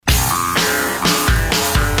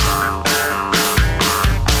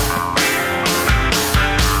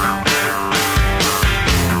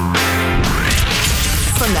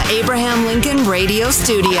radio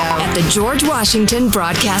studio at the George Washington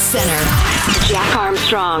Broadcast Center. Jack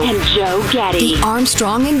Armstrong and Joe Getty. The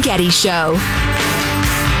Armstrong and Getty Show.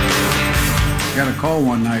 I got a call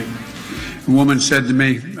one night. A woman said to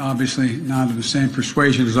me, obviously not of the same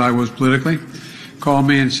persuasion as I was politically, called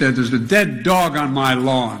me and said, "There's a dead dog on my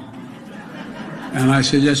lawn." And I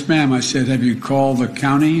said, "Yes, ma'am." I said, "Have you called the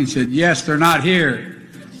county?" He said, "Yes, they're not here."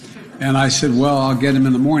 And I said, "Well, I'll get him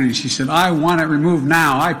in the morning." She said, "I want it removed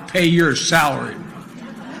now. I pay your salary."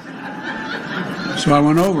 So I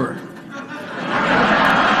went over.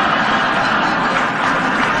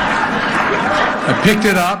 I picked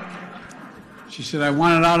it up. She said, "I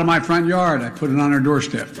want it out of my front yard." I put it on her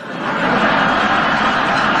doorstep.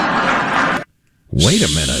 Wait a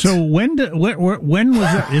minute. So when was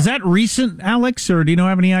that? Is that recent, Alex, or do you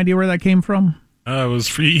have any idea where that came from?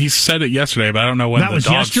 He said it yesterday, but I don't know when that the was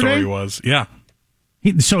dog yesterday? story was. Yeah.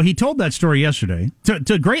 He told that story yesterday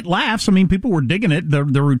to great laughs. I mean, people were digging it, the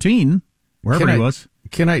routine, wherever he was.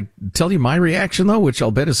 Can I tell you my reaction, though, which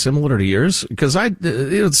I'll bet is similar to yours? Because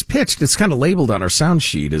it's pitched, it's kind of labeled on our sound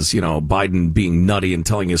sheet as, Biden being nutty and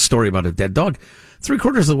telling his story about a dead dog.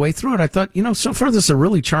 3/4 of the way through it, I thought, so far this is a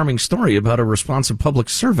really charming story about a responsive public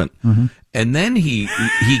servant. Mm-hmm. And then he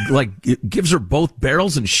gives her both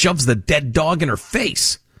barrels and shoves the dead dog in her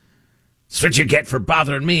face. That's what you get for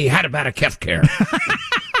bothering me. Had about a Kefker.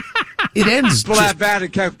 It ends.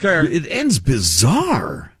 It ends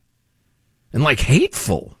bizarre and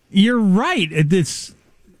hateful. You're right.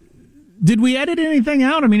 Did we edit anything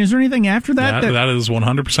out? I mean, is there anything after that? That is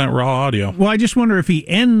 100% raw audio. Well, I just wonder if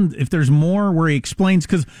there's more where he explains,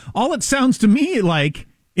 because all it sounds to me like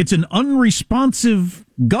it's an unresponsive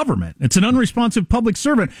government. It's an unresponsive public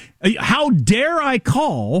servant. How dare I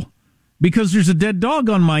call because there's a dead dog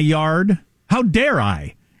on my yard? How dare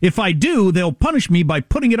I? If I do, they'll punish me by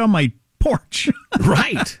putting it on my porch.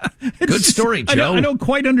 Right. Good story, Joe. I don't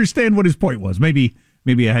quite understand what his point was. Maybe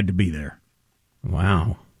I had to be there.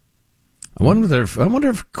 Wow. I wonder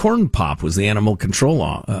if Corn Pop was the animal control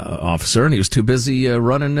officer, and he was too busy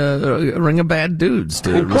running a ring of bad dudes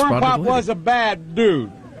to respond. Corn Pop was a bad dude.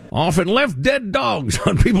 Often left dead dogs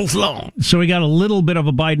on people's lawns. So we got a little bit of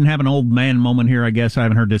a Biden have an old man moment here, I guess. I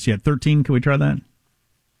haven't heard this yet. 13, can we try that?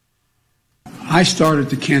 I started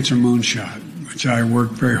the cancer moonshot, which I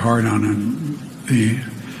worked very hard on in the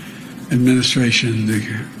administration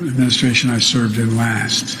I served in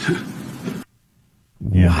last.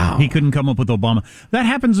 Yeah, wow. He couldn't come up with Obama. That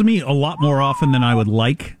happens to me a lot more often than I would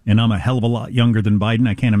like, and I'm a hell of a lot younger than Biden.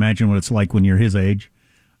 I can't imagine what it's like when you're his age,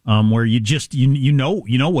 where you just you know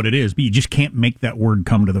what it is, but you just can't make that word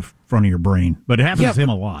come to the front of your brain. But it happens to him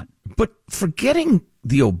a lot. But forgetting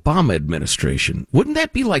the Obama administration, wouldn't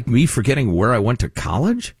that be like me forgetting where I went to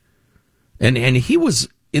college? And he was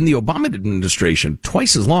in the Obama administration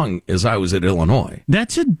twice as long as I was at Illinois.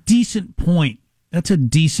 That's a decent point.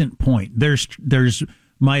 There's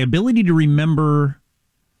my ability to remember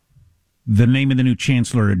the name of the new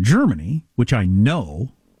chancellor of Germany, which I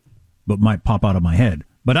know, but might pop out of my head.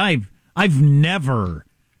 But I've never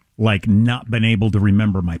not been able to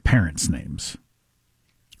remember my parents' names,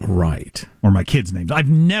 right, or my kids' names. I've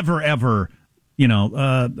never ever,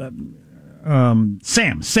 Sam.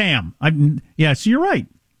 So you're right.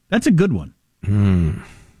 That's a good one.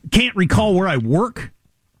 Can't recall where I work.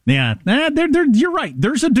 Yeah, you're right.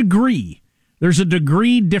 There's a degree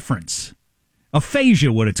difference.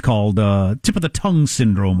 Aphasia, what it's called, tip of the tongue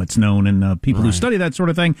syndrome, it's known in people who study that sort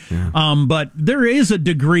of thing. Yeah. But there is a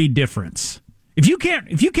degree difference. If you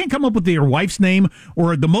can't come up with your wife's name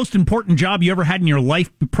or the most important job you ever had in your life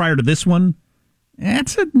prior to this one,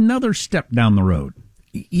 that's another step down the road.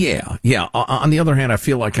 Yeah. On the other hand, I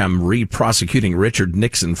feel like I'm re-prosecuting Richard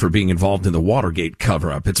Nixon for being involved in the Watergate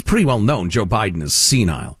cover-up. It's pretty well known Joe Biden is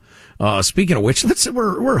senile. Speaking of which,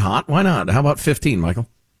 we're hot. Why not? How about 15, Michael?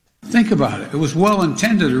 Think about it. It was well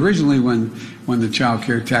intended originally when the child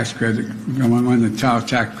care tax credit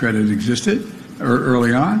existed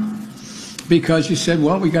early on, because you said,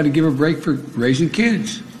 well, we got to give a break for raising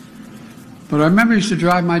kids. But I remember it used to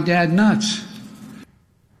drive my dad nuts.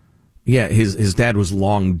 Yeah, his dad was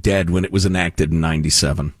long dead when it was enacted in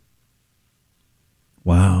 97.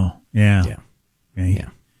 Wow. Yeah.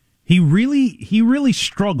 He really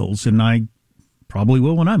struggles, and I probably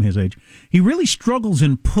will when I'm his age. He really struggles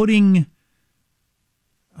in putting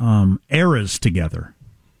eras together.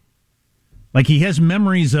 Like, he has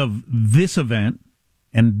memories of this event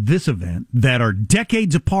and this event that are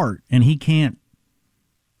decades apart, and he can't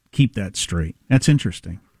keep that straight. That's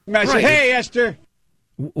interesting. I say, hey, Esther.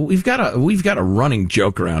 We've got a running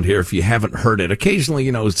joke around here. If you haven't heard it,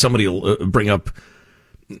 occasionally, somebody will bring up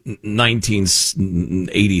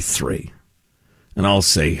 1983, And I'll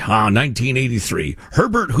say, 1983,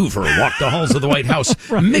 Herbert Hoover walked the halls of the White House.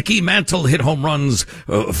 Right. Mickey Mantle hit home runs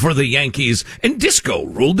for the Yankees, and disco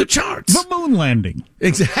ruled the charts. The moon landing.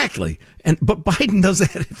 Exactly. But Biden does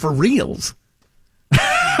that for reals.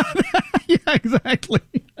 Yeah, exactly.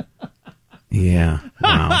 Yeah.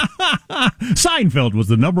 Wow. Seinfeld was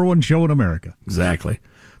the number one show in America. Exactly.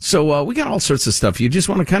 So we got all sorts of stuff. You just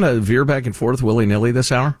want to kind of veer back and forth willy-nilly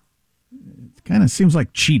this hour? It kind of seems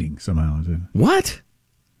like cheating somehow. What?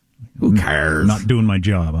 Who cares? Not doing my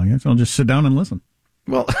job. I guess I'll just sit down and listen.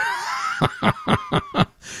 Well, all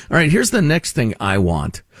right, here's the next thing I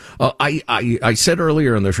want. I said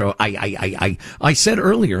earlier in the show, I said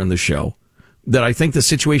earlier in the show that I think the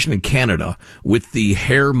situation in Canada with the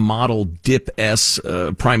hair model Dip S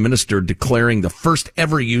Prime Minister declaring the first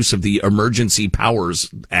ever use of the Emergency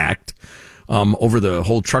Powers Act over the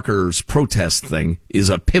whole truckers protest thing is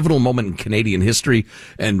a pivotal moment in Canadian history,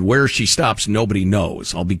 and where she stops, nobody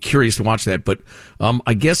knows. I'll be curious to watch that, but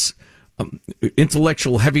I guess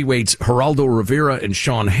intellectual heavyweights Geraldo Rivera and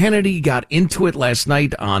Sean Hannity got into it last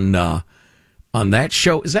night on that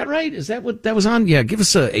show. Is that right? Is that what that was on? Yeah, give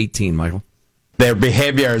us a 18, Michael. Their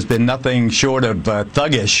behavior has been nothing short of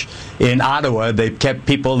thuggish in Ottawa. They've kept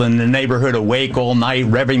people in the neighborhood awake all night,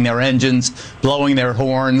 revving their engines, blowing their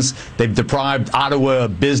horns. They've deprived Ottawa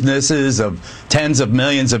businesses of tens of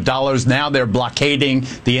millions of dollars. Now they're blockading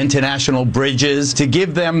the international bridges. To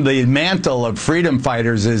give them the mantle of freedom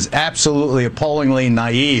fighters is absolutely appallingly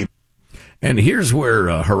naive. And here's where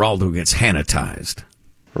Geraldo gets Hannitized.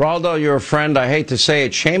 Geraldo, you're a friend. I hate to say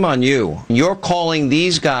it. Shame on you. You're calling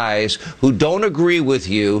these guys who don't agree with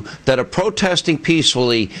you, that are protesting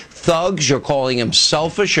peacefully, thugs. You're calling them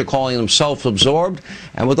selfish. You're calling them self-absorbed.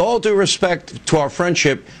 And with all due respect to our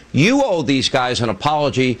friendship, you owe these guys an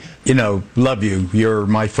apology. You know, love you. You're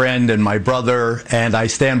my friend and my brother, and I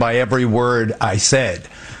stand by every word I said.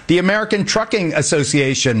 The American Trucking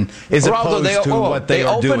Association is opposed to what they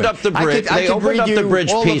are doing. They opened up the bridge. They opened up the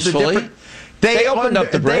bridge peacefully. They opened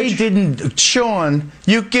up the bridge. They didn't, Sean.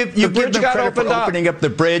 You give them credit for opening up the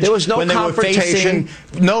bridge. There was no when they confrontation. were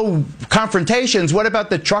facing no confrontations. What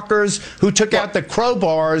about the truckers who took out the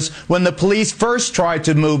crowbars when the police first tried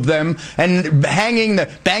to move them and banging the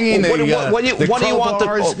crowbars? What do you want,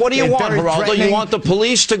 Geraldo? You want the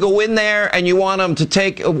police to go in there and you want them to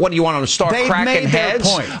take? What do you want them to start cracking heads?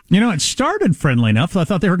 Point. You know, it started friendly enough. I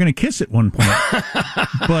thought they were going to kiss at one point,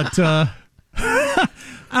 but.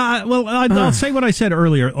 I'll say what I said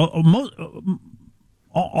earlier. All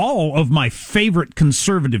of my favorite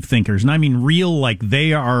conservative thinkers, and I mean real, like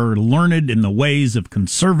they are learned in the ways of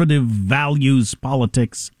conservative values,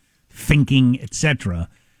 politics, thinking, etc.,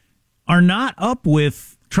 are not up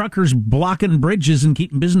with truckers blocking bridges and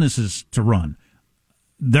keeping businesses to run.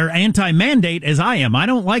 They're anti-mandate, as I am. I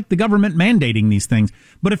don't like the government mandating these things.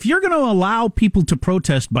 But if you're going to allow people to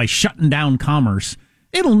protest by shutting down commerce,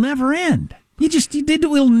 it'll never end. It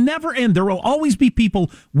will never end. There will always be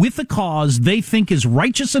people with a cause they think is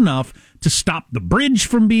righteous enough to stop the bridge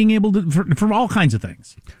from being able to, from all kinds of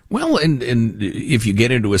things. Well, and if you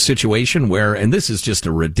get into a situation where, and this is just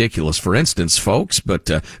a ridiculous, for instance, folks,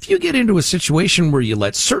 but if you get into a situation where you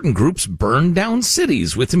let certain groups burn down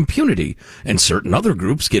cities with impunity and certain other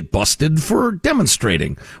groups get busted for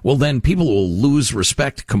demonstrating, well, then people will lose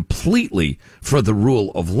respect completely for the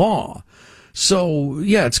rule of law. So,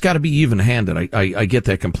 yeah, it's got to be even-handed. I get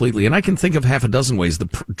that completely. And I can think of half a dozen ways the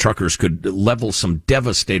truckers could level some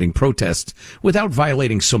devastating protests without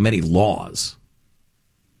violating so many laws.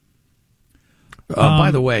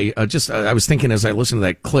 By the way, I was thinking as I listened to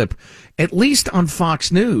that clip, at least on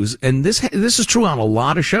Fox News, and this is true on a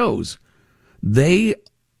lot of shows, they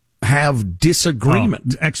have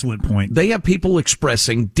disagreement. Excellent point. They have people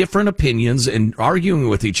expressing different opinions and arguing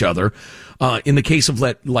with each other. In the case of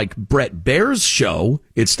like Brett Baer's show,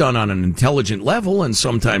 it's done on an intelligent level, and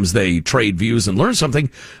sometimes they trade views and learn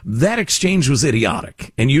something. That exchange was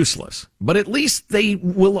idiotic and useless, but at least they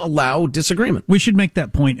will allow disagreement. We should make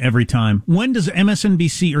that point every time. When does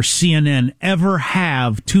MSNBC or CNN ever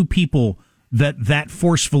have two people that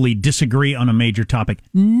forcefully disagree on a major topic?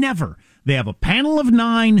 Never. They have a panel of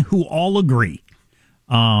 9 who all agree.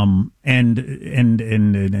 And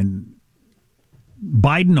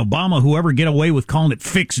Biden, Obama, whoever get away with calling it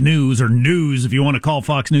fix news or news, if you want to call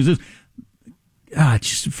Fox News. It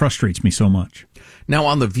just frustrates me so much. Now,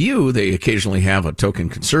 on The View, they occasionally have a token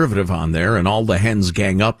conservative on there, and all the hens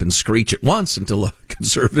gang up and screech at once until a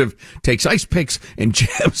conservative takes ice picks and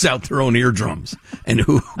jabs out their own eardrums. And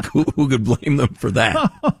who could blame them for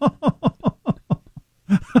that?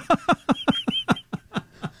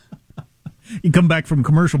 You come back from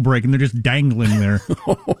commercial break and they're just dangling there.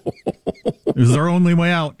 It was their only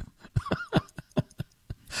way out.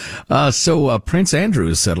 So Prince Andrew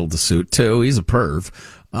has settled the suit, too. He's a perv.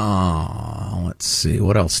 Let's see.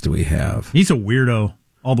 What else do we have? He's a weirdo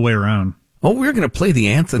all the way around. Oh, we're going to play the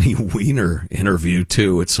Anthony Weiner interview,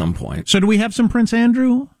 too, at some point. So do we have some Prince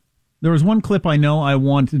Andrew? There was one clip I know I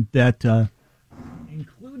wanted that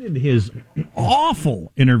included his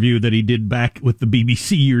awful interview that he did back with the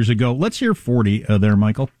BBC years ago. Let's hear 40 there,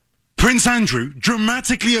 Michael. Prince Andrew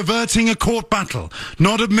dramatically averting a court battle,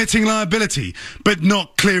 not admitting liability, but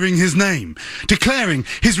not clearing his name, declaring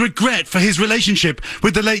his regret for his relationship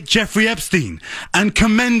with the late Jeffrey Epstein, and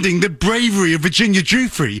commending the bravery of Virginia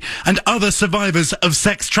Giuffre and other survivors of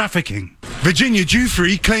sex trafficking. Virginia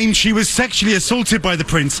Giuffre claimed she was sexually assaulted by the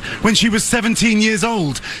prince when she was 17 years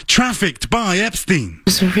old, trafficked by Epstein. It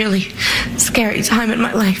was a really scary time in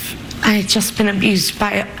my life. I had just been abused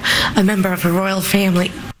by a member of a royal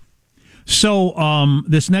family. So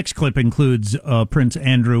this next clip includes Prince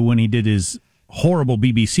Andrew when he did his horrible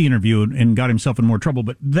BBC interview and got himself in more trouble.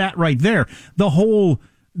 But that right there, the whole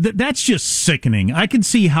that's just sickening. I can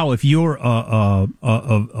see how if you're a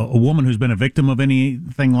woman who's been a victim of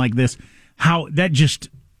anything like this, how that just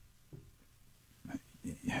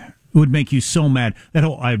would make you so mad.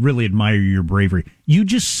 I really admire your bravery. You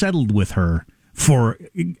just settled with her for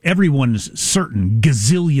everyone's certain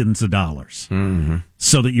gazillions of dollars,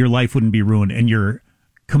 so that your life wouldn't be ruined, and you're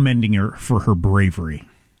commending her for her bravery,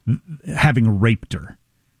 having raped her.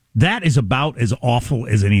 That is about as awful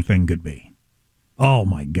as anything could be. Oh,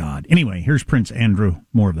 my God. Anyway, here's Prince Andrew.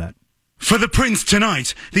 More of that. For the prince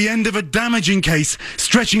tonight, the end of a damaging case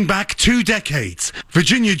stretching back 2 decades.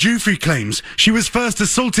 Virginia Giuffre claims she was first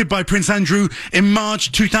assaulted by Prince Andrew in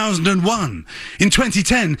March 2001. In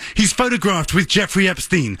 2010, he's photographed with Jeffrey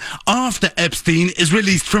Epstein after Epstein is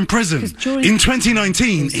released from prison. In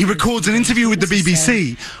 2019, he records an interview with the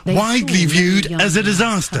BBC, widely viewed as a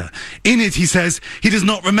disaster. In it, he says he does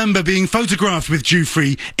not remember being photographed with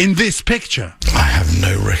Giuffre in this picture. I have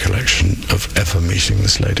no recollection of ever meeting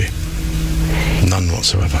this lady. None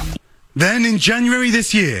whatsoever. Then in January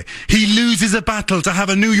this year, he loses a battle to have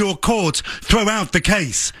a New York court throw out the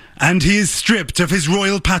case, and he is stripped of his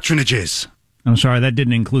royal patronages. I'm sorry, that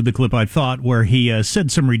didn't include the clip I thought where he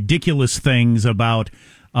said some ridiculous things about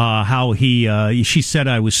how she said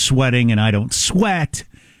I was sweating and I don't sweat,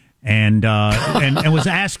 and was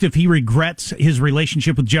asked if he regrets his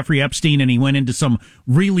relationship with Jeffrey Epstein, and he went into some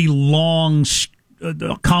really long,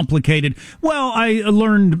 complicated. Well, I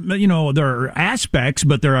learned, there are aspects,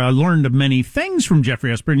 but I learned many things from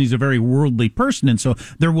Jeffrey Epstein. He's a very worldly person, and so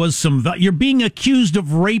there was some. You're being accused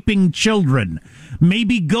of raping children.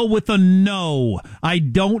 Maybe go with a no. I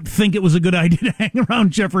don't think it was a good idea to hang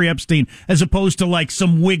around Jeffrey Epstein as opposed to like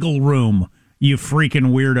some wiggle room. You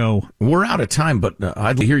freaking weirdo. We're out of time, but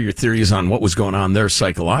I'd hear your theories on what was going on there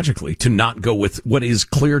psychologically to not go with what is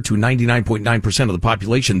clear to 99.9% of the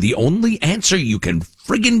population. The only answer you can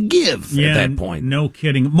friggin' give at that point. No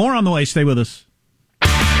kidding. More on the way. Stay with us.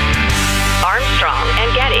 Armstrong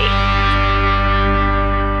and Getty.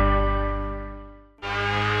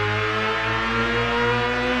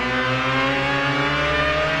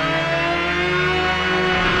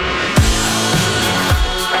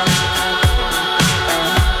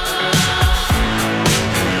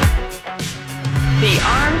 The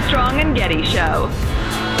Armstrong and Getty Show.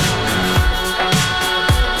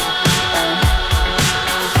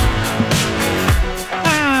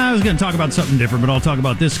 I was going to talk about something different, but I'll talk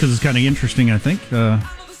about this because it's kind of interesting, I think, to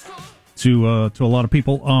a lot of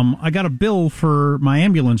people. I got a bill for my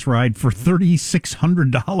ambulance ride for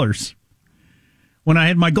 $3,600 when I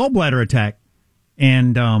had my gallbladder attack.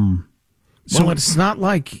 And so it's not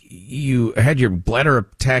like you had your bladder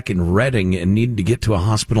attack in Reading and needed to get to a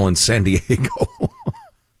hospital in San Diego.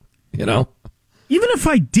 Even if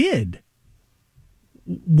I did,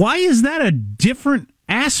 why is that a different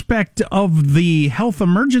aspect of the health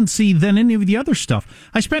emergency than any of the other stuff?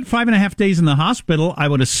 I spent 5.5 days in the hospital, I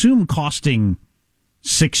would assume costing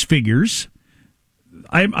 6 figures.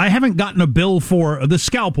 I haven't gotten a bill for the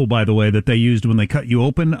scalpel, by the way, that they used when they cut you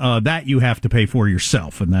open. That you have to pay for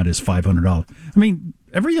yourself, and that is $500. I mean,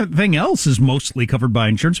 everything else is mostly covered by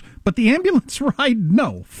insurance, but the ambulance ride,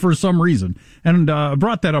 no, for some reason. And I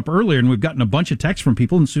brought that up earlier, and we've gotten a bunch of texts from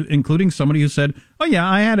people, including somebody who said, "Oh yeah,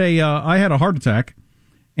 I had a heart attack,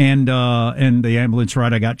 and the ambulance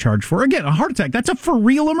ride I got charged for. Again, a heart attack, that's a for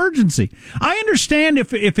real emergency." I understand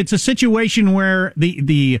if it's a situation where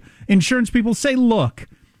the insurance people say, "Look,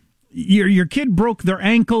 your kid broke their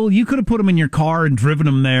ankle. You could have put them in your car and driven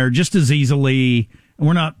them there just as easily, and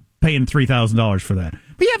we're not paying $3,000 for that."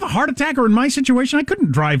 But you have a heart attack, or in my situation, I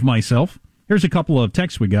couldn't drive myself. Here's a couple of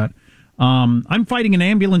texts we got. I'm fighting an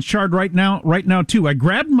ambulance charge right now too. I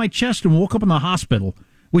grabbed my chest and woke up in the hospital,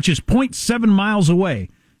 which is 0.7 miles away.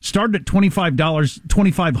 Started at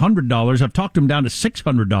 $2,500. I've talked him down to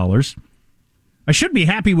 $600. I should be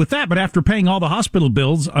happy with that, but after paying all the hospital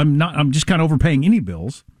bills, I'm just kind of overpaying any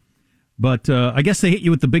bills. But I guess they hit you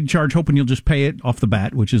with the big charge, hoping you'll just pay it off the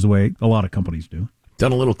bat, which is the way a lot of companies do.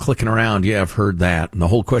 Done a little clicking around. Yeah, I've heard that. And the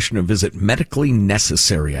whole question of is it medically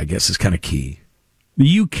necessary, I guess, is kind of key.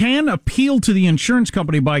 You can appeal to the insurance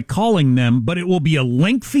company by calling them, but it will be a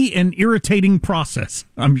lengthy and irritating process.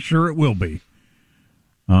 I'm sure it will be.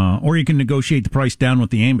 Or you can negotiate the price down with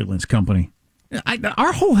the ambulance company.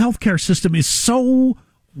 Our whole healthcare system is so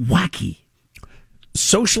wacky.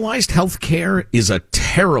 Socialized healthcare is a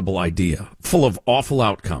terrible idea, full of awful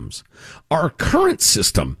outcomes. Our current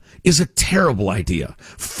system is a terrible idea,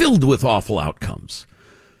 filled with awful outcomes.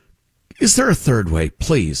 Is there a third way?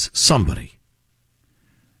 Please, somebody.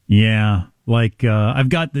 Yeah, like I've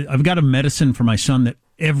got a medicine for my son that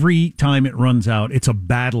every time it runs out, it's a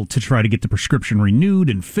battle to try to get the prescription renewed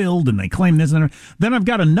and filled, and they claim this and that. Then I've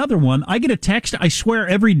got another one. I get a text, I swear,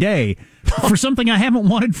 every day for something I haven't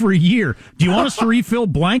wanted for a year. Do you want us to refill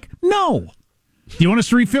blank? No. Do you want us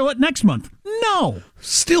to refill it next month? No.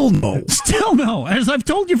 Still no. Still no. As I've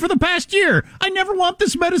told you for the past year, I never want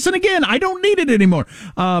this medicine again. I don't need it anymore.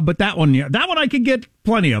 But that one I could get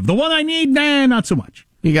plenty of. The one I need, not so much.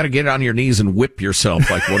 You got to get on your knees and whip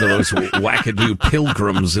yourself like one of those wackadoo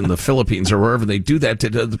pilgrims in the Philippines or wherever they do that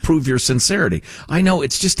to prove your sincerity. I know,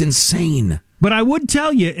 it's just insane. But I would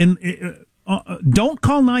tell you, don't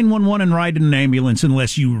call 911 and ride in an ambulance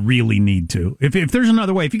unless you really need to. If there's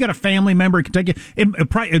another way, if you got a family member who can take you,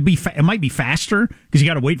 it might be faster because you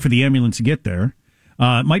got to wait for the ambulance to get there.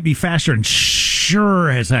 It might be faster and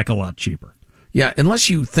sure as heck a lot cheaper. Yeah,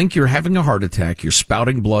 unless you think you're having a heart attack, you're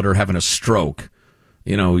spouting blood or having a stroke.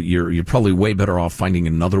 You know, you're probably way better off finding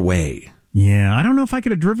another way. Yeah, I don't know if I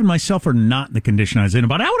could have driven myself or not in the condition I was in,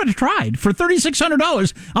 but I would have tried. For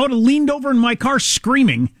 $3,600, I would have leaned over in my car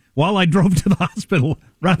screaming while I drove to the hospital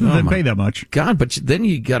rather than pay that much. God, but then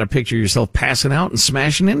you got to picture yourself passing out and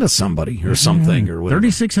smashing into somebody or something or whatever.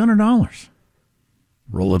 $3,600.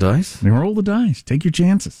 Roll the dice? Roll the dice. Take your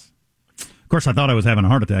chances. Of course, I thought I was having a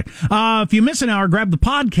heart attack. If you miss an hour, grab the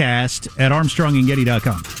podcast at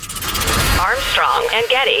ArmstrongandGetty.com. Armstrong and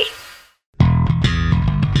Getty.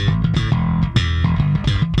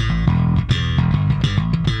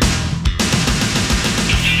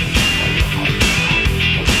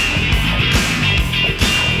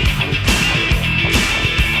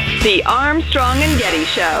 The Armstrong and Getty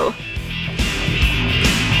Show.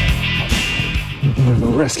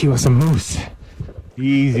 We'll rescue us a moose.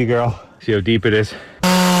 Easy, girl. See how deep it is.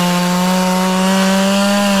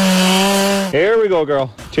 Here we go,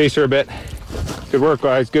 girl. Chase her a bit. Good work,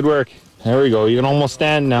 guys. Good work. There we go. You can almost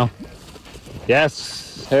stand now.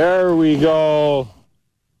 Yes. There we go.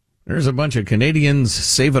 There's a bunch of Canadians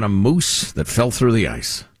saving a moose that fell through the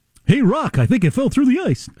ice. Hey, Rock, I think it fell through the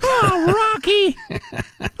ice. Oh, Rocky.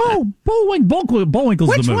 Oh, Bullwinkle's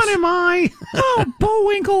Which the moose. one am I? Oh,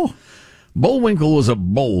 Bullwinkle. Bullwinkle was a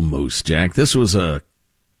bull moose, Jack. This was a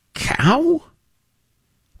cow?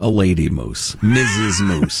 A lady moose. Mrs.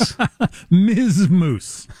 Moose. Ms.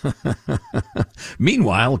 Moose.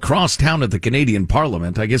 Meanwhile, across town at the Canadian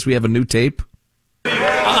Parliament, I guess we have a new tape.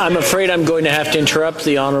 I'm afraid I'm going to have to interrupt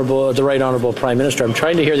the Right Honourable Prime Minister. I'm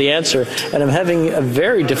trying to hear the answer, and I'm having a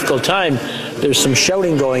very difficult time. There's some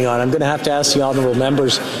shouting going on. I'm going to have to ask the honourable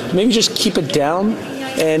members, maybe just keep it down.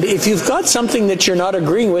 And if you've got something that you're not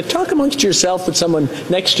agreeing with, talk amongst yourself with someone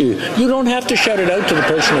next to you. You don't have to shout it out to the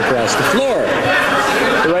person across the floor.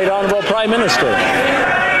 The Right Honourable Prime Minister.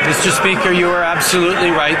 Mr. Speaker, you are absolutely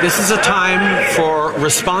right. This is a time for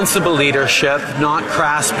responsible leadership, not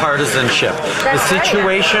crass partisanship. The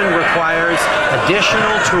situation requires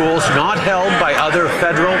additional tools not held by other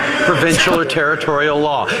federal, provincial, or territorial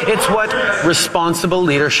law. It's what responsible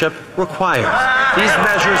leadership requires. These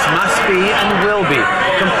measures must be and will be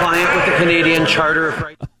compliant with the Canadian Charter of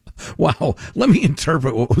Rights. Wow. Let me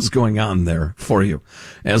interpret what was going on there for you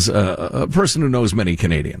as a person who knows many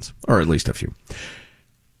Canadians, or at least a few.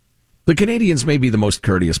 The Canadians may be the most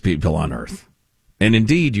courteous people on earth. And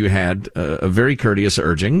indeed, you had a very courteous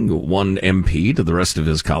urging, one MP to the rest of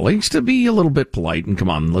his colleagues, to be a little bit polite and come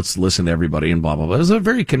on, let's listen to everybody and blah, blah, blah. It was a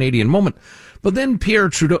very Canadian moment. But then Justin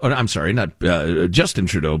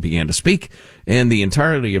Trudeau began to speak, and the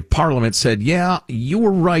entirety of Parliament said, yeah, you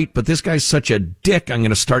were right, but this guy's such a dick, I'm going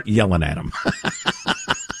to start yelling at him.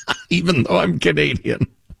 Even though I'm Canadian.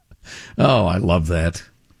 Oh, I love that.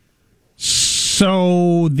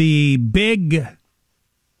 So the big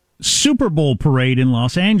Super Bowl parade in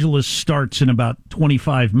Los Angeles starts in about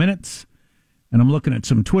 25 minutes. And I'm looking at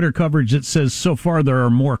some Twitter coverage that says so far there are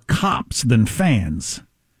more cops than fans.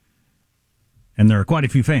 And there are quite a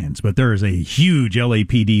few fans, but there is a huge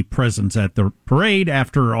LAPD presence at the parade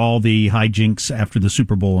after all the hijinks after the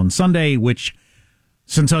Super Bowl on Sunday, which,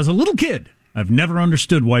 since I was a little kid, I've never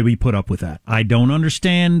understood why we put up with that. I don't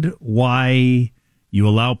understand why you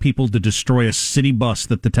allow people to destroy a city bus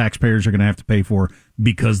that the taxpayers are going to have to pay for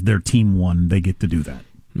because their team won. They get to do that.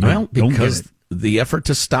 Well, because the effort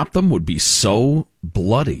to stop them would be so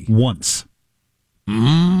bloody. Once.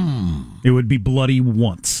 It would be bloody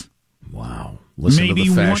once. Wow. Listen to the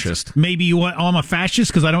fascist. I'm a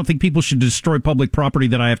fascist because I don't think people should destroy public property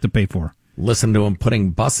that I have to pay for. Listen to him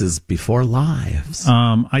putting buses before lives.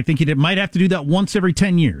 I think it might have to do that once every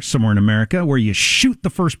 10 years somewhere in America, where you shoot the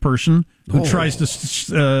first person who tries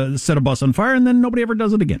to set a bus on fire, and then nobody ever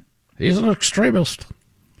does it again. He's an extremist.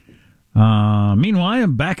 Meanwhile,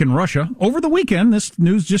 I'm back in Russia. Over the weekend, this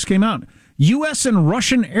news just came out. U.S. and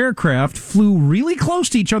Russian aircraft flew really close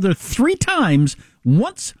to each other 3 times,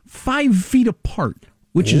 once 5 feet apart,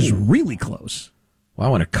 which is really close.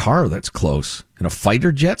 Wow, in a car that's close. In a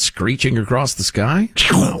fighter jet screeching across the sky?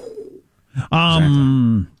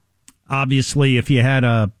 Obviously, if you had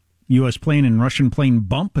a U.S. plane and Russian plane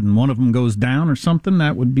bump and one of them goes down or something,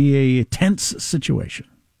 that would be a tense situation.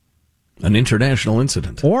 An international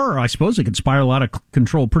incident. Or, I suppose, it could spiral out of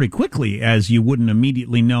control pretty quickly, as you wouldn't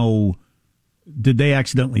immediately know, did they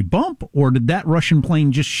accidentally bump, or did that Russian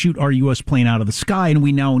plane just shoot our U.S. plane out of the sky, and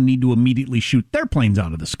we now need to immediately shoot their planes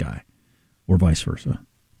out of the sky, or vice versa?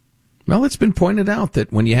 Well, it's been pointed out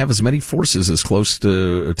that when you have as many forces as close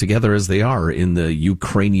together as they are in the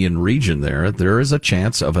Ukrainian region there is a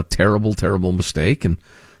chance of a terrible, terrible mistake and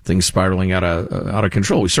things spiraling out of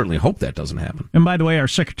control. We certainly hope that doesn't happen. And by the way, our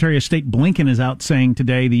Secretary of State Blinken is out saying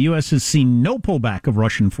today the U.S. has seen no pullback of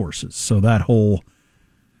Russian forces. So that whole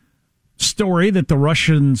story that the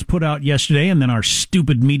Russians put out yesterday and then our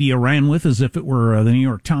stupid media ran with as if it were the New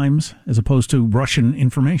York Times as opposed to Russian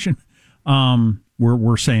information,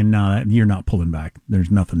 we're saying, no, you're not pulling back.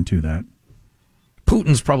 There's nothing to that.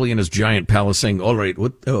 Putin's probably in his giant palace saying, all right,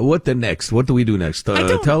 what the next? What do we do next?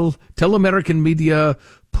 Tell American media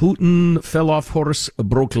Putin fell off horse,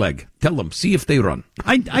 broke leg. Tell them, see if they run.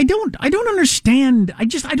 I don't understand. I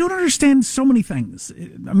don't understand so many things.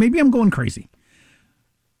 Maybe I'm going crazy.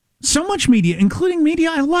 So much media, including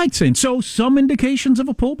media I like, saying, so some indications of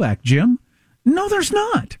a pullback, Jim. No, there's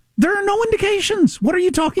not. There are no indications. What are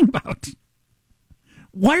you talking about?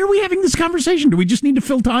 Why are we having this conversation? Do we just need to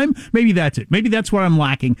fill time? Maybe that's it. Maybe that's what I'm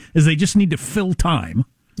lacking, is they just need to fill time.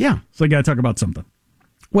 Yeah. So I got to talk about something.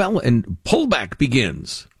 Well, and pullback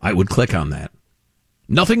begins. I would click on that.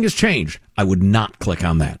 Nothing has changed. I would not click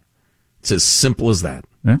on that. It's as simple as that.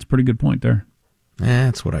 That's a pretty good point there.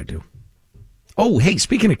 That's what I do. Oh, hey,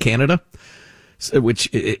 speaking of Canada, which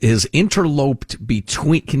is interloped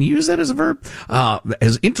between, can you use that as a verb?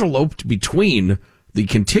 Has interloped between the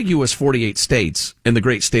contiguous 48 states and the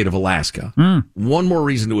great state of Alaska. One more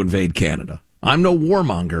reason to invade Canada. I'm no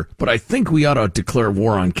warmonger, but I think we ought to declare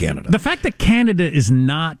war on Canada. The fact that Canada is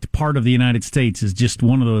not part of the United States is just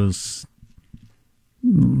one of those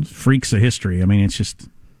freaks of history. I mean, it's just,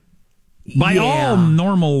 by all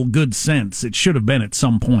normal good sense, it should have been at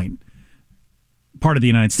some point part of the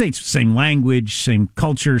United States. Same language, same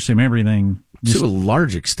culture, same everything. To a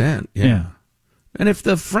large extent, yeah. And if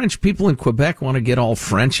the French people in Quebec want to get all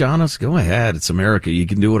French on us, go ahead. It's America. You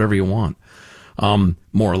can do whatever you want,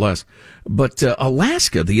 more or less. But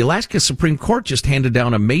Alaska, the Alaska Supreme Court just handed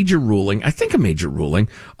down a major ruling. They've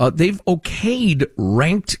okayed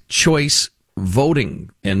ranked choice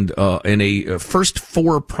voting and in a first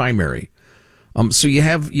 4 primary. So you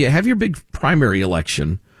have your big primary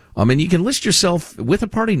election. And you can list yourself with a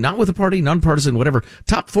party, not with a party, nonpartisan, whatever.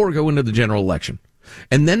 Top 4 go into the general election.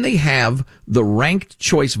 And then they have the ranked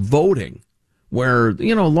choice voting where,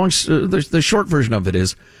 the short version of it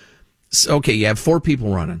is, okay, you have 4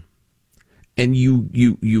 people running and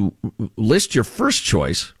you list your first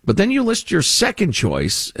choice, but then you list your second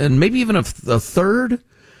choice and maybe even a third.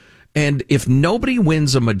 And if nobody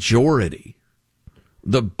wins a majority,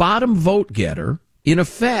 the bottom vote getter, in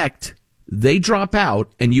effect, they drop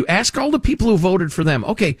out, and you ask all the people who voted for them,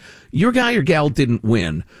 okay, your guy or gal didn't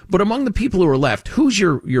win, but among the people who are left, who's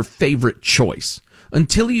your favorite choice?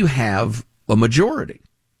 Until you have a majority.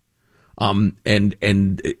 And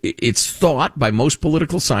it's thought by most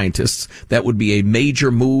political scientists that would be a major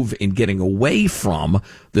move in getting away from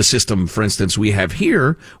the system, for instance, we have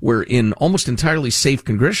here, where in almost entirely safe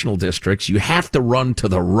congressional districts, you have to run to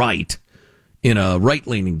the right in a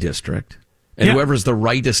right-leaning district. And whoever's the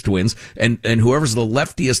rightist wins, and whoever's the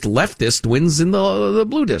leftist wins in the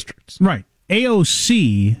blue districts. Right.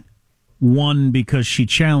 AOC won because she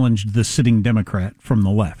challenged the sitting Democrat from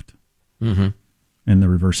the left. Mm-hmm. And the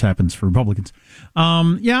reverse happens for Republicans.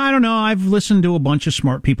 I don't know. I've listened to a bunch of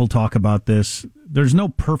smart people talk about this. There's no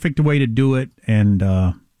perfect way to do it, and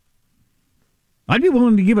I'd be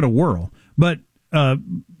willing to give it a whirl. But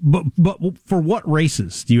for what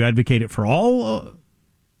races? Do you advocate it for all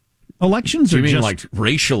elections? Do you or mean just like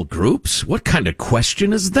racial groups? What kind of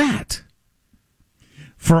question is that?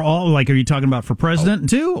 For all, like, are you talking about for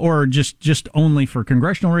president too, or just only for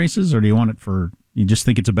congressional races, or do you want it for? You just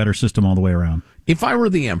think it's a better system all the way around? If I were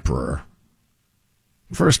the emperor,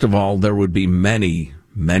 first of all, there would be many,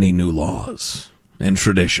 many new laws and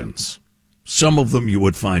traditions. Some of them you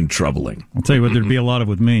would find troubling. I'll tell you what, there'd be a lot of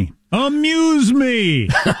with me. Amuse me!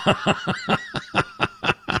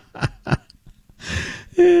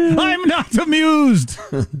 I'm not amused!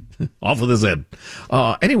 Off with his head.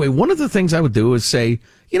 Anyway, one of the things I would do is say,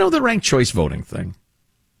 the ranked choice voting thing.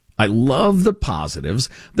 I love the positives.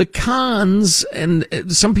 The cons, and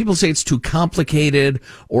some people say it's too complicated,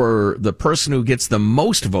 or the person who gets the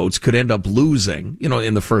most votes could end up losing,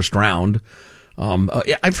 in the first round.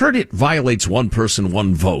 I've heard it violates one person,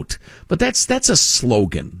 one vote, but that's a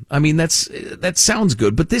slogan. I mean, that sounds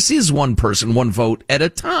good, but this is one person, one vote at a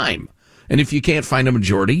time. And if you can't find a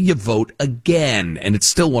majority, you vote again, and it's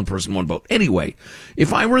still one person, one vote. Anyway,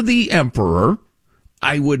 if I were the emperor,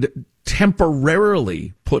 I would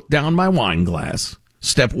temporarily put down my wine glass,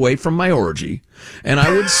 step away from my orgy, and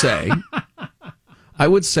I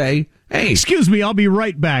would say, hey, excuse me, I'll be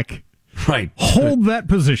right back. Right. Hold that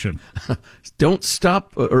position. Don't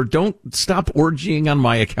stop orgying on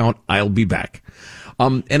my account. I'll be back.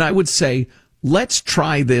 And I would say, let's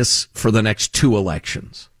try this for the next 2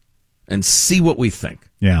 elections and see what we think.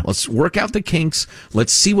 Yeah. Let's work out the kinks.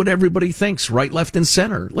 Let's see what everybody thinks, right, left, and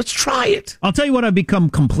center. Let's try it. I'll tell you what I've become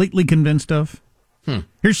completely convinced of.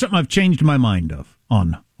 Here's something I've changed my mind of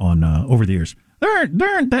on over the years. There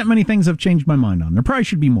aren't that many things I've changed my mind on. There probably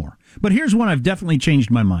should be more. But here's one I've definitely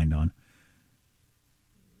changed my mind on.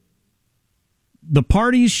 The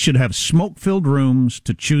parties should have smoke-filled rooms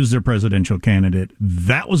to choose their presidential candidate.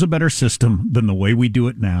 That was a better system than the way we do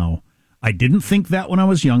it now. I didn't think that when I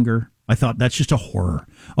was younger. I thought that's just a horror.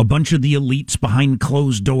 A bunch of the elites behind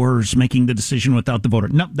closed doors making the decision without the voter.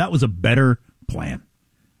 No, that was a better plan.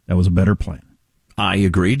 I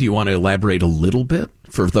agree. Do you want to elaborate a little bit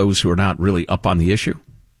for those who are not really up on the issue?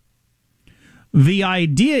 The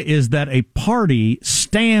idea is that a party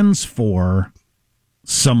stands for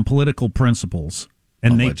some political principles,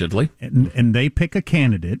 and allegedly, and they pick a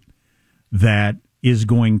candidate that is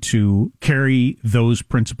going to carry those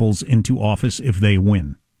principles into office if they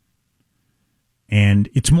win. And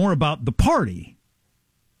it's more about the party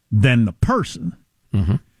than the person.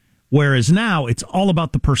 Mm-hmm. Whereas now it's all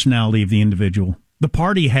about the personality of the individual. The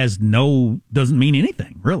party doesn't mean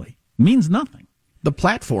anything, really. It means nothing. The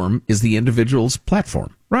platform is the individual's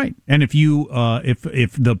platform. Right. And if you if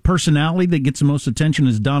the personality that gets the most attention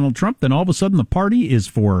is Donald Trump, then all of a sudden the party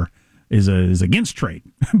is against trade.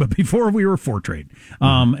 But before we were for trade.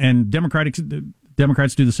 And Democrats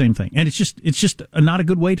do the same thing. And it's just not a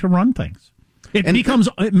good way to run things.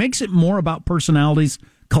 It makes it more about personalities,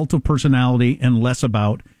 cult of personality, and less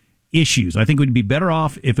about issues. I think we'd be better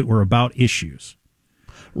off if it were about issues.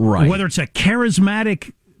 Right. Whether it's a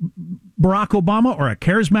charismatic Barack Obama or a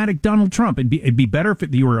charismatic Donald Trump, it'd be better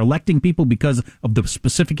if you were electing people because of the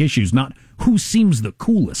specific issues, not who seems the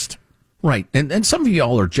coolest. Right. And some of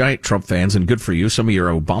y'all are giant Trump fans, and good for you. Some of you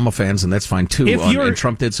are Obama fans, and that's fine too. And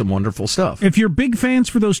Trump did some wonderful stuff. If you're big fans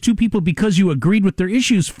for those two people because you agreed with their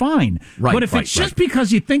issues, fine. Right, but if it's just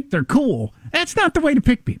because you think they're cool, that's not the way to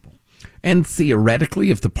pick people. And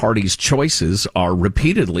theoretically, if the party's choices are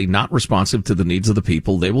repeatedly not responsive to the needs of the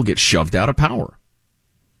people, they will get shoved out of power.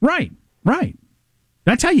 Right.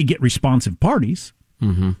 That's how you get responsive parties.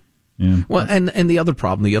 Mm-hmm. Yeah. Well, and the other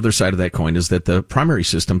problem, the other side of that coin, is that the primary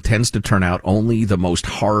system tends to turn out only the most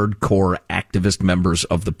hardcore activist members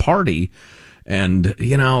of the party. And,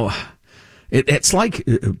 it's like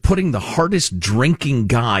putting the hardest drinking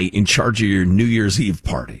guy in charge of your New Year's Eve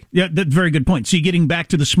party. Yeah, that's a very good point. So getting back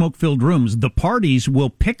to the smoke-filled rooms, the parties will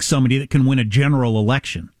pick somebody that can win a general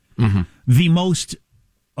election. Mm-hmm. The most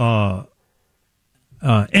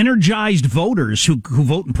energized voters who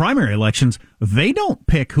vote in primary elections, they don't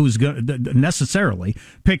pick who's going to necessarily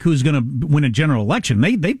pick who's going to win a general election.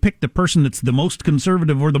 They pick the person that's the most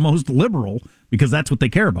conservative or the most liberal because that's what they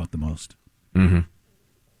care about the most. Mm-hmm.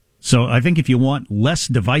 So I think if you want less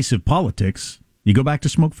divisive politics, you go back to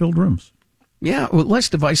smoke-filled rooms. Yeah, well, less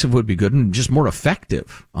divisive would be good and just more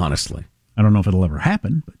effective, honestly. I don't know if it'll ever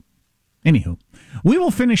happen, but anywho, we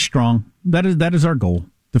will finish strong. That is our goal,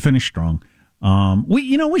 to finish strong.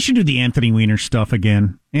 We should do the Anthony Weiner stuff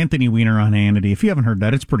again. Anthony Weiner on Hannity. If you haven't heard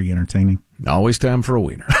that, it's pretty entertaining. Always time for a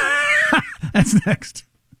wiener. That's next.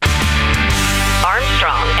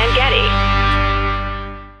 Armstrong and Getty.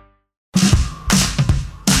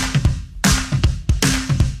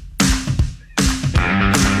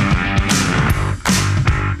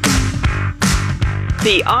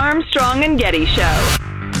 The Armstrong and Getty Show.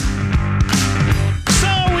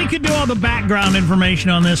 So we could do all the background information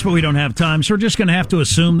on this, but we don't have time. So we're just going to have to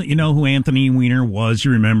assume that you know who Anthony Weiner was. You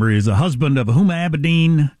remember he's the husband of Huma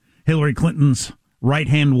Abedin, Hillary Clinton's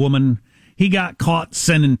right-hand woman. He got caught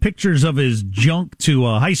sending pictures of his junk to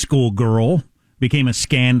a high school girl. Became a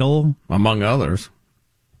scandal. Among others.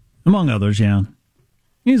 Among others, yeah.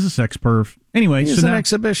 He's a sex perv. Anyway, he's an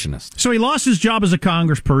exhibitionist. So he lost his job as a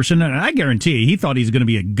congressperson, and I guarantee you, he thought he was going to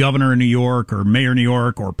be a governor in New York or mayor of New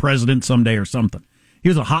York or president someday or something. He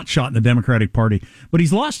was a hot shot in the Democratic Party. But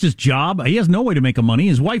he's lost his job. He has no way to make money.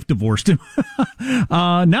 His wife divorced him.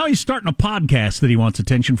 Now he's starting a podcast that he wants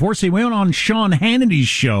attention for. So he went on Sean Hannity's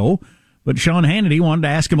show, but Sean Hannity wanted to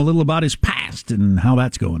ask him a little about his past and how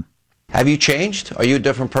that's going. Have you changed? Are you a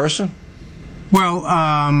different person? Well,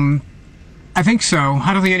 I think so.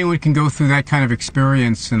 I don't think anyone can go through that kind of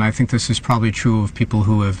experience, and I think this is probably true of people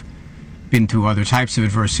who have been through other types of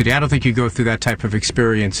adversity. I don't think you go through that type of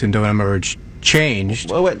experience and don't emerge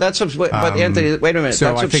changed. Well, wait, but Anthony, wait a minute. So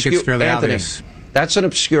that's I think it's fairly Anthony, obvious. That's an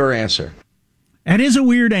obscure answer. That is a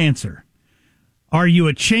weird answer. Are you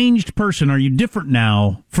a changed person? Are you different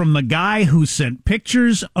now from the guy who sent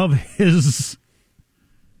pictures of his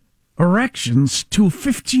erections to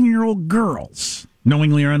 15-year-old girls?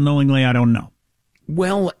 Knowingly or unknowingly, I don't know.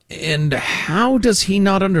 Well, and how does he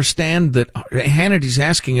not understand that Hannity's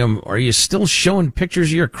asking him, are you still showing pictures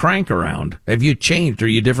of your crank around? Have you changed? Are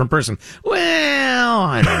you a different person? Well,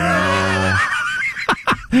 I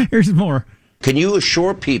don't know. Here's more. Can you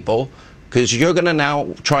assure people, because you're going to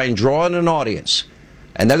now try and draw in an audience,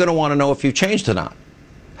 and they're going to want to know if you've changed or not.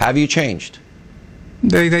 Have you changed?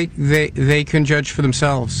 They can judge for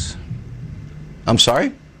themselves. I'm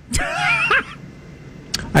sorry?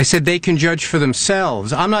 I said they can judge for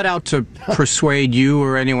themselves. I'm not out to persuade you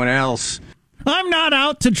or anyone else. I'm not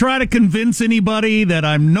out to try to convince anybody that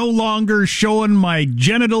I'm no longer showing my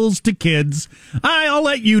genitals to kids. I'll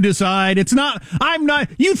let you decide.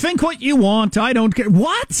 You think what you want. I don't care.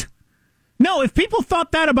 What? No, if people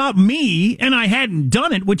thought that about me and I hadn't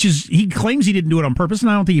done it, which is, he claims he didn't do it on purpose, and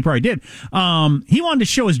I don't think he probably did. He wanted to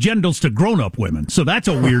show his genitals to grown-up women, so that's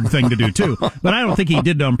a weird thing to do too. But I don't think he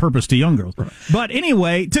did it on purpose to young girls. But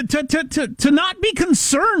anyway, to not be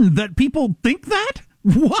concerned that people think that?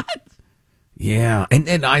 What? Yeah,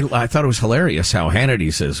 and I thought it was hilarious how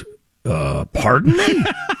Hannity says, pardon me?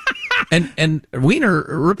 And Weiner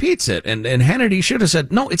repeats it, and Hannity should have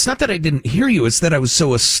said, no, it's not that I didn't hear you, it's that I was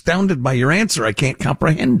so astounded by your answer, I can't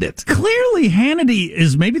comprehend it. Clearly, Hannity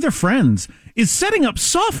is, maybe they're friends, is setting up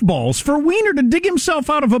softballs for Weiner to dig himself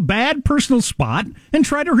out of a bad personal spot and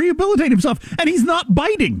try to rehabilitate himself, and he's not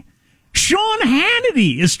biting. Sean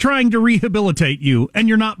Hannity is trying to rehabilitate you, and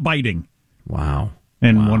you're not biting. Wow.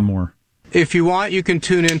 And one more. If you want, you can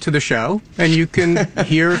tune into the show, and you can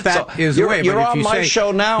hear if that is the way. You're but if on you my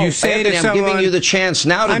show now. You say Anthony, to I'm someone, giving you the chance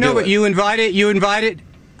now to do it. I know, but you invited.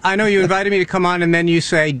 I know you invited me to come on, and then you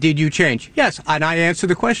say, did you change? Yes, and I answered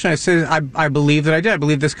the question. I said, I believe that I did. I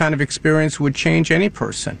believe this kind of experience would change any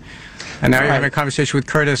person. And now you're having a conversation with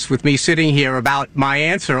Curtis, with me sitting here about my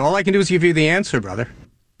answer. All I can do is give you the answer, brother.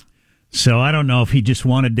 So I don't know if he just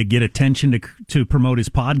wanted to get attention to promote his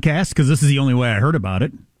podcast, because this is the only way I heard about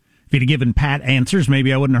it. If he'd have given pat answers,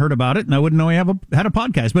 maybe I wouldn't have heard about it, and I wouldn't know he had a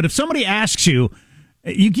podcast. But if somebody asks you,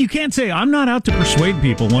 you can't say, I'm not out to persuade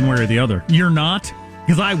people one way or the other. You're not?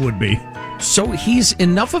 Because I would be. So he's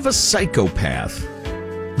enough of a psychopath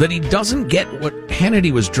that he doesn't get what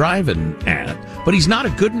Hannity was driving at, but he's not a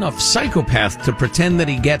good enough psychopath to pretend that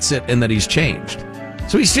he gets it and that he's changed.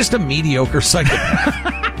 So he's just a mediocre psychopath.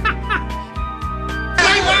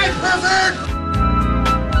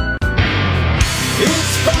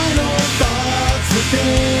 It's Final Thoughts with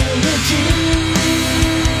Billy G.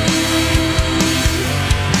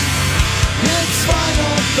 It's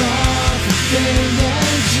Final Thoughts with Billy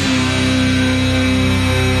G.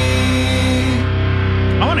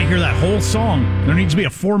 I want to hear that whole song. There needs to be a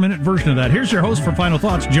 4-minute version of that. Here's your host for Final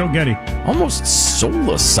Thoughts, Joe Getty. Almost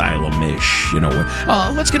Soul Asylum-ish,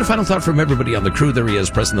 Let's get a final thought from everybody on the crew. There he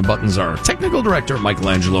is, pressing the buttons. Our technical director,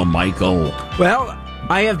 Michelangelo Michael. Well,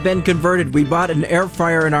 I have been converted. We bought an air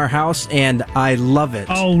fryer in our house, and I love it.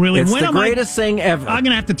 Oh, really? It's the greatest thing ever. I'm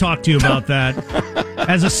going to have to talk to you about that.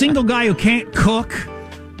 As a single guy who can't cook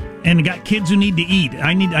and got kids who need to eat,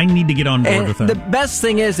 I need to get on board with that. The best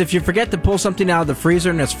thing is, if you forget to pull something out of the freezer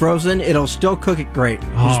and it's frozen, it'll still cook it great.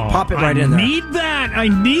 Just pop it right in there. I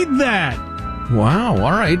need that. Wow.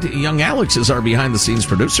 All right. Young Alex is our behind-the-scenes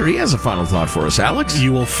producer. He has a final thought for us. Alex?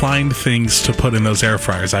 You will find things to put in those air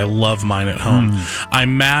fryers. I love mine at home.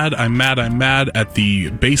 I'm mad at the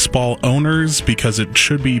baseball owners because it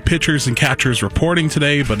should be pitchers and catchers reporting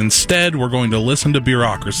today, but instead we're going to listen to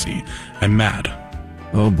bureaucracy. I'm mad.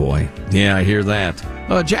 Oh, boy. Yeah, I hear that.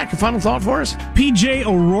 Jack, a final thought for us? P.J.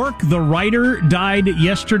 O'Rourke, the writer, died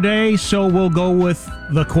yesterday, so we'll go with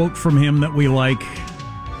the quote from him that we like.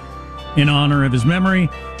 In honor of his memory,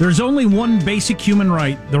 there's only one basic human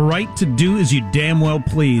right, the right to do as you damn well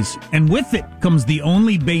please. And with it comes the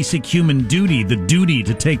only basic human duty, the duty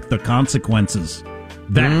to take the consequences.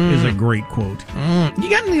 That is a great quote. You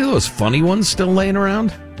got any of those funny ones still laying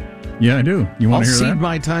around? Yeah, I do. You want to hear that? I'll cede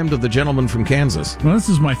my time to the gentleman from Kansas. Well, this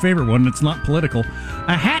is my favorite one. It's not political.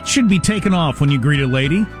 A hat should be taken off when you greet a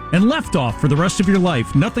lady and left off for the rest of your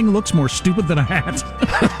life. Nothing looks more stupid than a hat.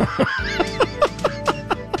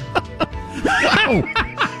 Wow.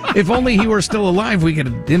 If only he were still alive, we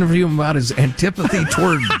could interview him about his antipathy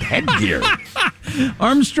toward headgear.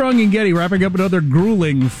 Armstrong and Getty wrapping up another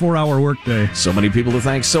grueling 4-hour workday. So many people to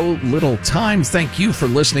thank, so little time. Thank you for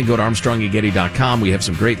listening. Go to ArmstrongandGetty.com. We have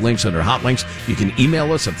some great links under hot links. You can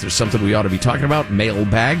email us if there's something we ought to be talking about.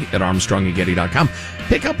 Mailbag at ArmstrongandGetty.com.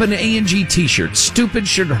 Pick up an A&G t-shirt. Stupid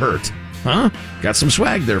should hurt. Huh? Got some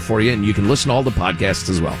swag there for you, and you can listen to all the podcasts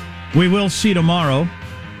as well. We will see you tomorrow.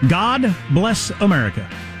 God bless America.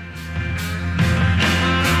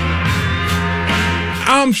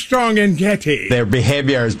 Armstrong and Getty. Their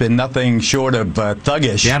behavior has been nothing short of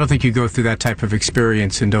thuggish. Yeah, I don't think you go through that type of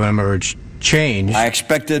experience and don't emerge changed. I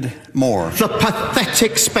expected more. The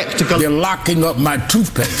pathetic spectacle. You're locking up my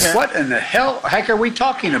toothpaste. What in the heck are we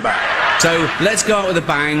talking about? So let's go out with a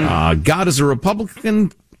bang. God is a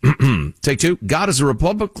Republican. Take two. God is a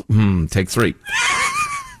Republican. Take three.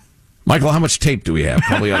 Michael, how much tape do we have?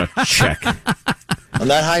 Probably ought to check. On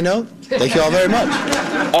that high note, thank you all very much.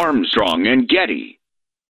 Armstrong and Getty.